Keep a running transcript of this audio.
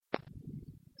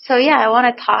So yeah, I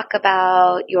want to talk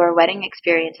about your wedding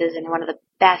experiences and one of the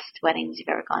best weddings you've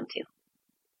ever gone to.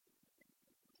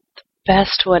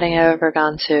 Best wedding I've ever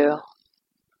gone to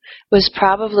was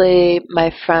probably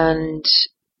my friend.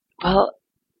 Well,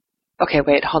 okay,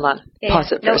 wait, hold on.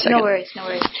 Pause it for a second. No worries.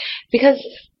 Because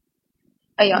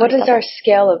what is our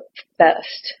scale of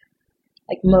best?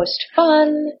 Like most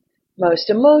fun, most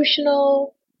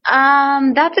emotional?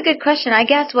 That's a good question. I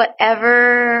guess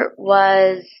whatever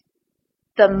was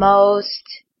the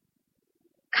most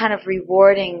kind of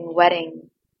rewarding wedding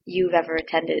you've ever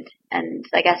attended, and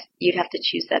I guess you'd have to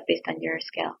choose that based on your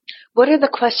scale. What are the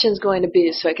questions going to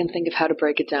be so I can think of how to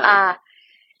break it down?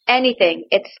 Anything.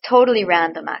 It's totally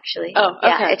random, actually. Oh, okay.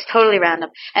 Yeah, it's totally random.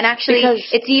 And actually,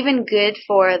 it's even good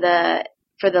for the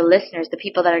listeners, the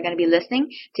people that are going to be listening,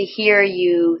 to hear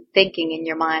you thinking in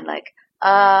your mind, like,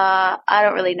 I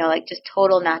don't really know, like just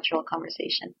total natural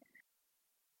conversation.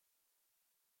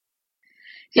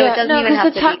 So it doesn't even have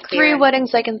to be clear. The top 3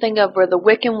 weddings I can think of were the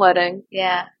Wiccan wedding.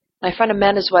 Yeah. My friend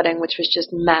Amanda's wedding, which was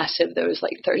just massive. There was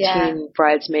like 13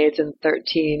 bridesmaids and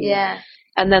 13. Yeah.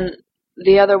 And then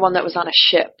the other one that was on a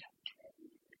ship.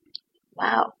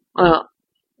 Wow.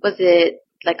 Was it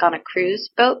like on a cruise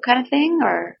boat kind of thing,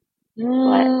 or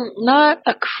what? Not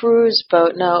a cruise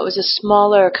boat, no. It was a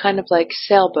smaller kind of like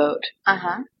sailboat.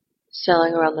 Uh-huh.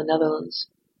 Sailing around the Netherlands.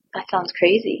 That sounds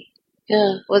crazy.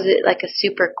 Yeah. Was it like a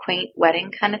super quaint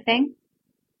wedding kind of thing?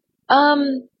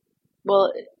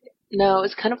 Well, no, it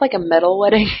was kind of like a metal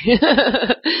wedding.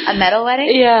 A metal wedding?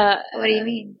 Yeah. What do you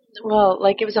mean? Well,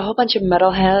 like it was a whole bunch of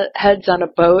metal heads on a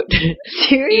boat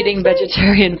eating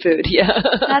vegetarian food. Yeah.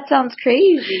 That sounds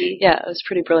crazy. Yeah, it was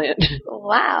pretty brilliant.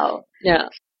 Wow. Yeah.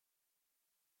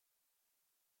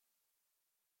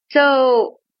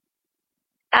 So,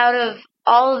 out of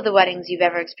all of the weddings you've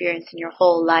ever experienced in your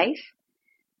whole life,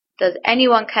 does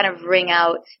anyone kind of ring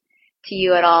out to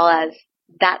you at all as,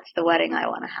 that's the wedding I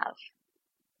want to have?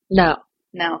 No.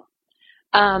 No.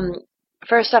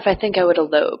 First off, I think I would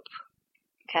elope.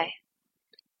 Okay.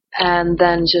 And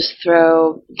then just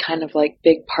throw kind of like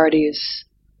big parties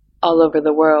all over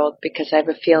the world, because I have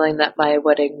a feeling that my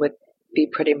wedding would be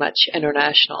pretty much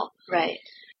international. Right.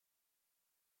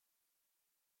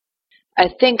 I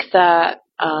think that,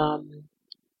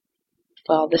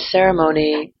 the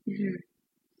ceremony,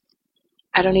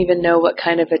 I don't even know what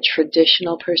kind of a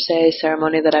traditional, per se,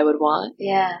 ceremony that I would want.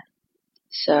 Yeah.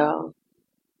 So,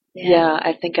 yeah,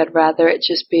 I think I'd rather it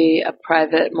just be a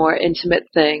private, more intimate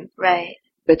thing. Right.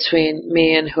 Between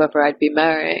me and whoever I'd be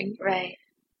marrying. Right.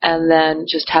 And then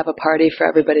just have a party for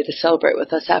everybody to celebrate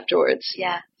with us afterwards.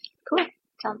 Yeah. Cool.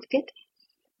 Sounds good.